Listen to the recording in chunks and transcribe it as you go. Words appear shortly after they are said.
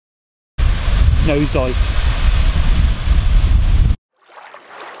nosedive.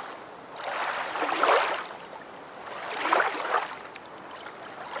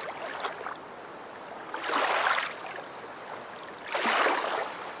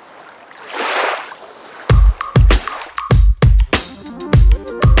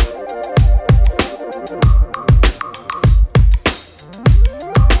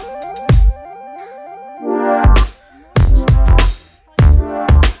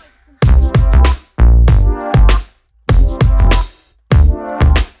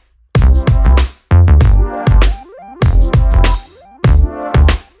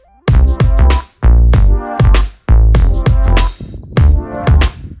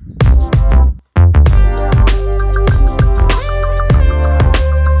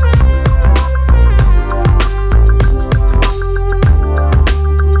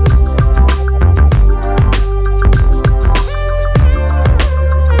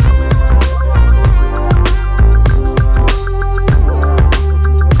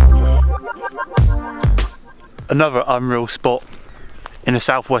 Another unreal spot in the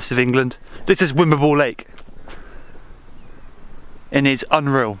southwest of England. This is Wimberble Lake, and it's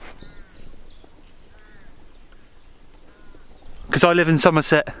unreal. Because I live in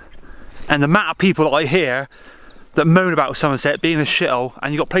Somerset, and the amount of people that I hear that moan about Somerset being a shithole,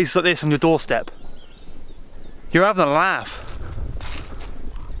 and you've got places like this on your doorstep, you're having a laugh.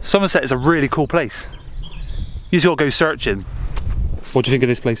 Somerset is a really cool place. You just gotta go searching. What do you think of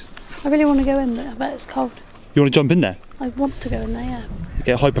this place? I really want to go in there, I bet it's cold. You want to jump in there? I want to go in there, yeah.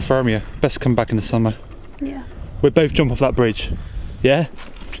 Get hypothermia. Best come back in the summer. Yeah. We'll both jump off that bridge. Yeah?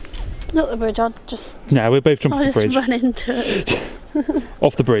 Not the bridge, I'll just... No, we'll both jump off the bridge. I'll just run into it.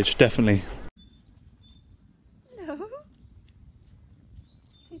 Off the bridge, definitely. No.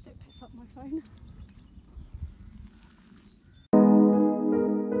 Please don't piss up my phone.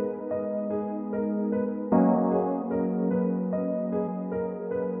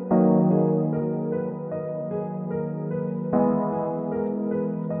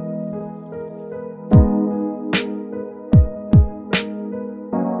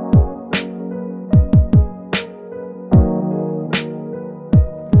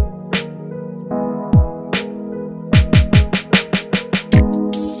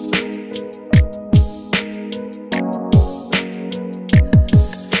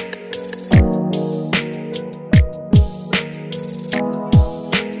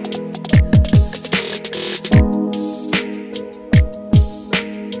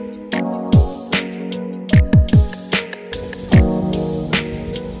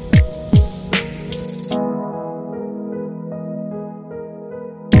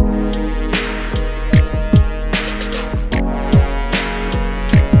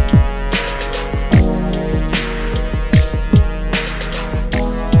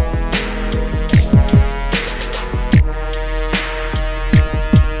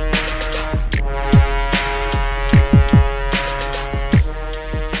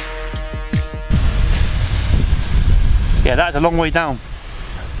 Yeah, that's a long way down.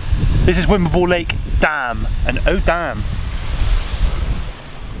 This is Wimberble Lake Dam, and oh damn.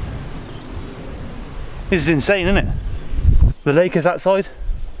 This is insane, isn't it? The lake is that side,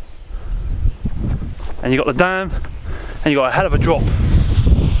 and you got the dam, and you got a hell of a drop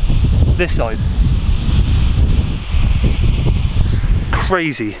this side.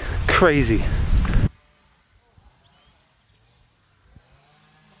 Crazy, crazy.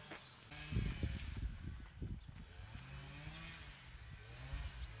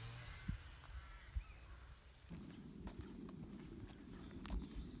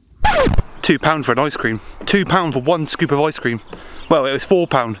 £2 for an ice cream. £2 for one scoop of ice cream. Well, it was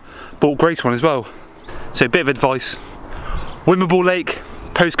 £4. Bought Grace one as well. So a bit of advice. Wimberble Lake,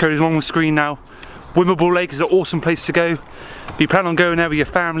 postcode is on the screen now. Wimberble Lake is an awesome place to go. If you plan on going there with your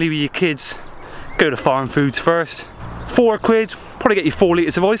family, with your kids, go to Farm Foods first. £4, probably get you 4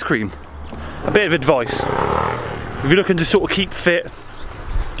 litres of ice cream. A bit of advice. If you're looking to sort of keep fit,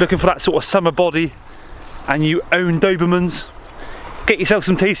 looking for that sort of summer body, and you own Dobermans, get yourself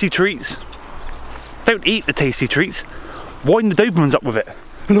some tasty treats. Don't eat the tasty treats. Wind the Dobermans up with it.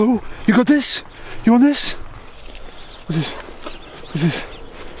 Hello, you got this? You want this? What's this? What's this?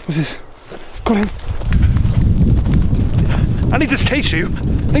 What's this? Go on in. And he just chase you.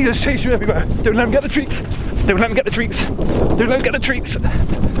 He just chase you everywhere. Don't let him get the treats. Don't let him get the treats. Don't let him get the treats.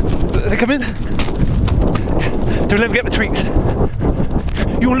 They come in. Don't let him get the treats.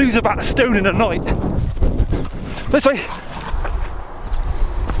 You'll lose about a stone in a night. This way.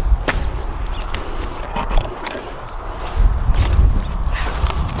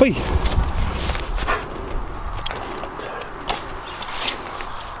 Wait.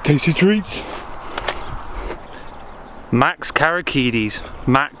 Tasty treats. Max Karakides.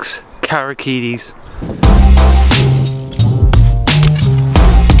 Max Karakides.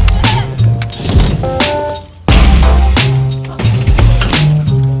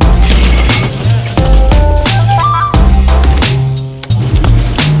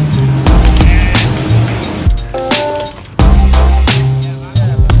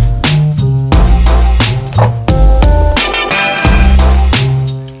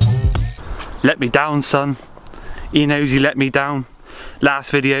 Let me down, son. He knows he let me down.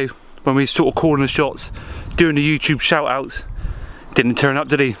 Last video, when we sort of calling the shots, doing the YouTube shout outs, didn't turn up,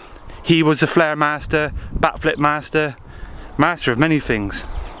 did he? He was the flare master, backflip master, master of many things.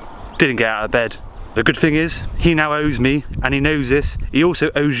 Didn't get out of bed. The good thing is, he now owes me, and he knows this, he also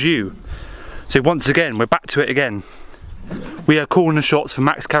owes you. So once again, we're back to it again. We are calling the shots for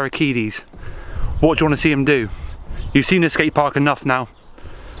Max Karakides. What do you want to see him do? You've seen the skate park enough now.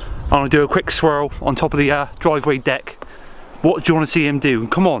 I'm going to do a quick swirl on top of the driveway deck. What do you want to see him do?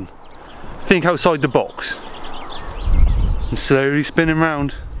 Come on, think outside the box. I'm slowly spinning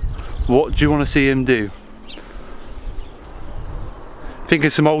round. What do you want to see him do? Think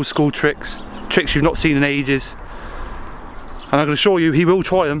of some old school tricks, tricks you've not seen in ages. And I'm going to assure you, he will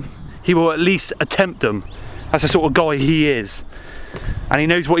try them. He will at least attempt them. That's the sort of guy he is. And he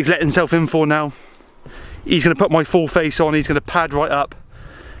knows what he's let himself in for now. He's going to put my full face on, he's going to pad right up.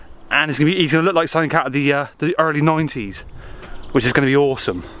 And he's going to look like something out of the early 90s, which is going to be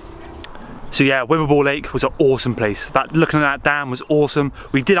awesome. So yeah, Wimbledon Lake was an awesome place. Looking at that dam was awesome.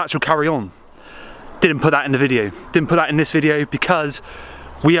 We did actually carry on. Didn't put that in the video. Didn't put that in this video because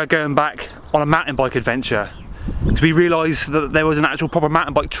we are going back on a mountain bike adventure. Because we realised that there was an actual proper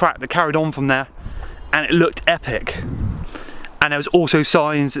mountain bike track that carried on from there, and it looked epic. And there was also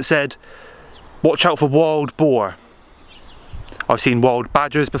signs that said, watch out for wild boar. I've seen wild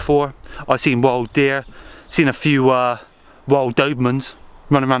badgers before, I've seen wild deer, seen a few wild Dobermans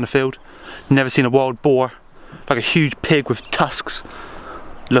running around the field. Never seen a wild boar, like a huge pig with tusks.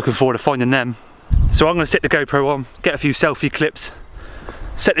 Looking forward to finding them. So I'm going to stick the GoPro on, get a few selfie clips,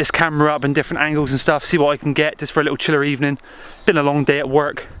 set this camera up in different angles and stuff, see what I can get just for a little chiller evening. Been a long day at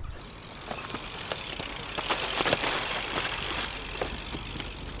work.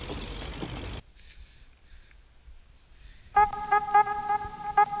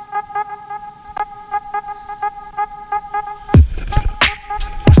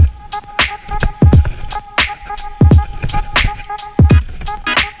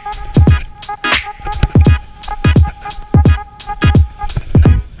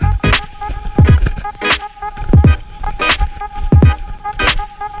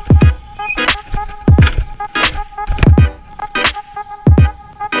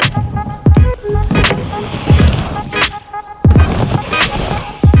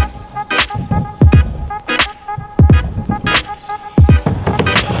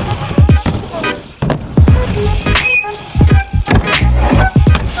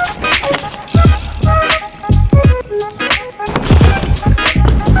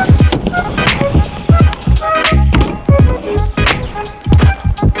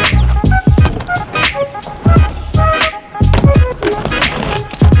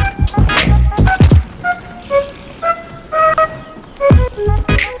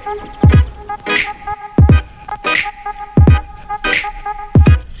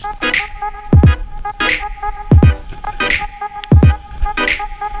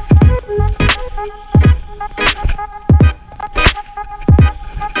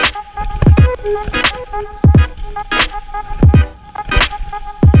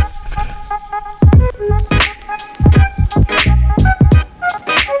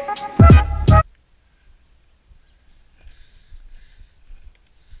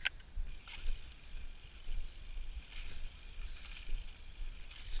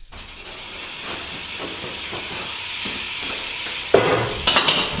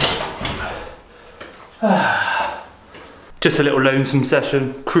 Just a little lonesome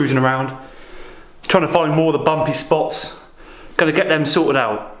session, cruising around, trying to find more of the bumpy spots. Gonna get them sorted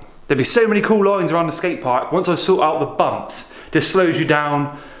out. There'll be so many cool lines around the skate park. Once I sort out the bumps, just slows you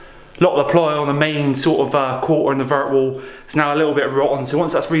down. A lot of the ply on the main sort of quarter in the vert wall. It's now a little bit rotten, so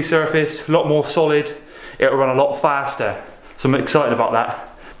once that's resurfaced, a lot more solid, it'll run a lot faster. So I'm excited about that.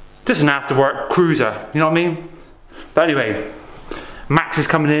 Just an after work cruiser, you know what I mean? But anyway, Max is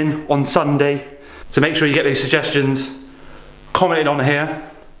coming in on Sunday, so make sure you get those suggestions commented on here,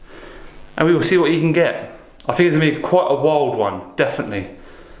 and we will see what you can get. I think it's going to be quite a wild one, definitely.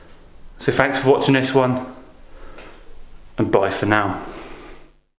 So thanks for watching this one, and bye for now.